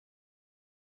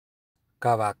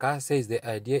Kavaka says the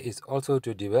idea is also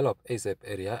to develop Eiseb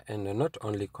area and not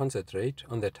only concentrate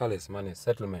on the Talisman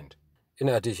settlement. In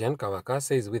addition, Kavaka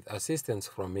says with assistance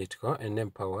from Meatco and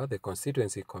Nampower, the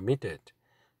constituency committed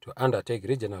to undertake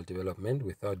regional development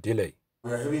without delay.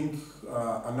 We are having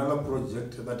another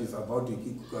project that is about to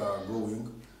keep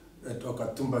going at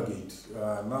Okatumba Gate.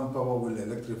 Nampower will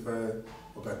electrify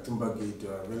Okatumba Gate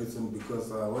very soon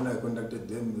because when I contacted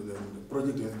them, the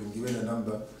project has been given a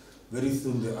number. Very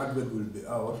soon the advert will be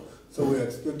out. So we are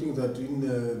expecting that in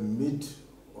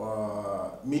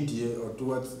mid-year or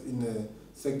towards in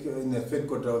the third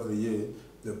quarter of the year,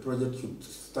 the project should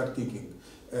start kicking.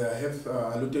 I have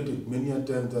alluded it many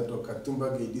times that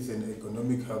Okatumba Gate is an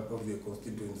economic hub of the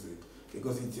constituency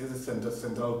because it has a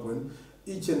central point.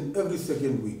 Each and every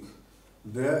second week,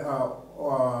 there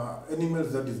are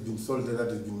animals that is being sold there, that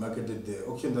is being marketed there,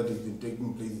 auction that is been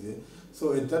taking place there.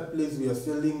 So at that place, we are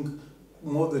selling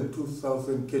more than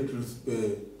 2,000 cattle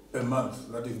per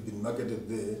month that is being marketed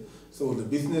there. So the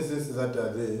businesses that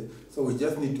are there, so we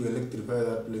just need to electrify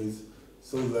that place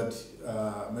so that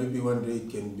maybe one day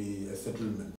it can be a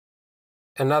settlement.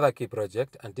 Another key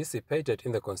project anticipated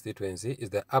in the constituency is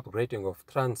the upgrading of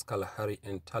Trans-Kalahari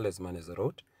and Talisman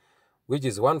Road, which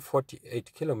is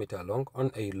 148 km long on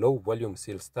a low-volume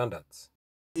seal standards.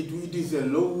 It is a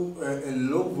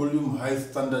low-volume,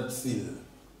 high-standard seal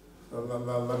that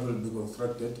will be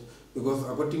constructed because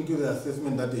according to the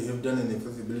assessment that they have done in a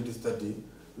feasibility study,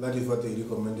 that is what they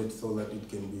recommended so that it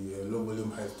can be a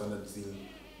low-volume, high-standard seal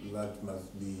that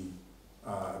must be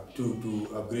to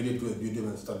upgrade it to a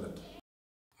bitumen standard.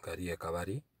 Karia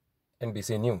Kavari,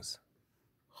 NBC News,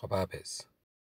 Gobabis.